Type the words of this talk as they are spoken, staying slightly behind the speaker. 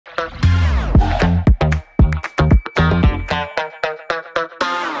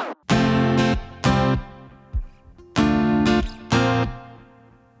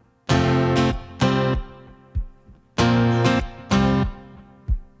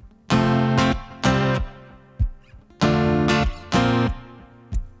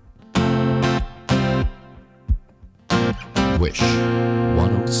Wish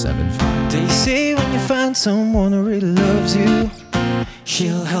 107.5. They say when you find someone who really loves you,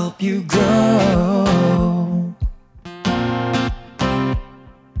 she'll help you grow.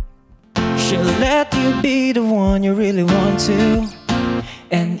 She'll let you be the one you really want to,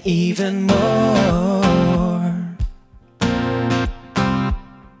 and even more.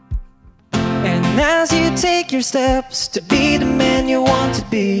 And as you take your steps to be the man you want to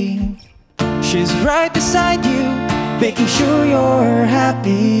be, she's right beside you, making sure you're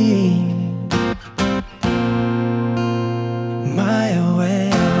happy. My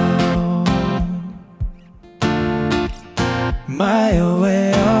O.A.O, my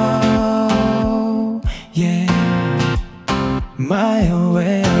O.A.O, yeah. My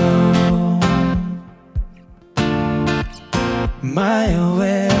O.A.O, my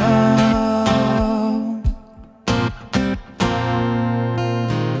O.A.O.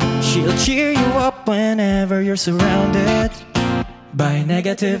 She'll cheer you up whenever you're surrounded by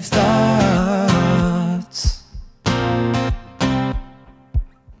negative thoughts.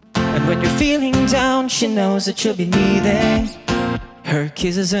 And when you're feeling down, she knows that you'll be needing her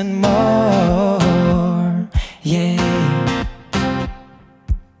kisses and more, yeah.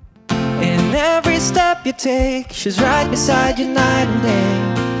 In every step you take, she's right beside you night and day.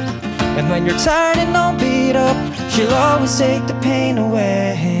 And when you're tired and all beat up, she'll always take the pain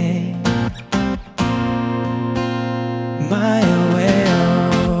away. My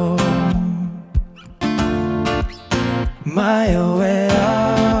O.A.O, my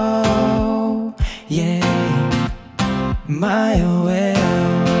O.A.O, yeah. My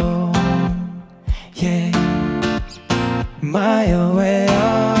O.A.O, yeah. My O.A.O.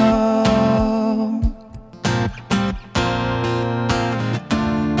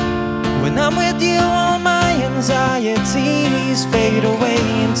 When I'm with you, all my anxieties fade away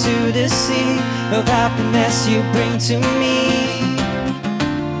into the sea of happiness you bring to me.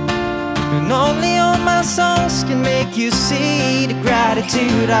 And only all my songs can make you see the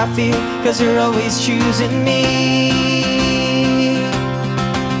gratitude I feel, 'cause you're always choosing me.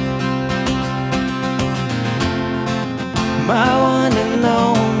 My one and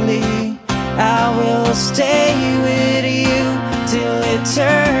only, I will stay with you till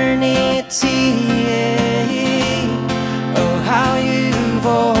eternity, yeah. Oh, how you've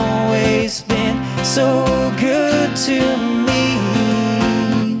always been so good to me.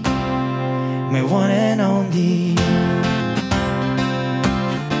 My one and only,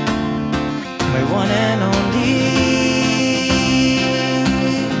 my one and only.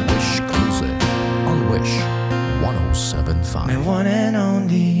 WISHclusive on Wish 107.5. My one and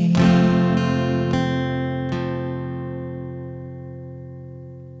only.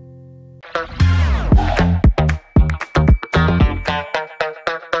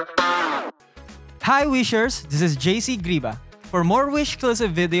 Hi Wishers, this is Jaycee Griba. For more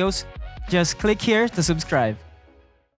WISHclusive videos, just click here to subscribe.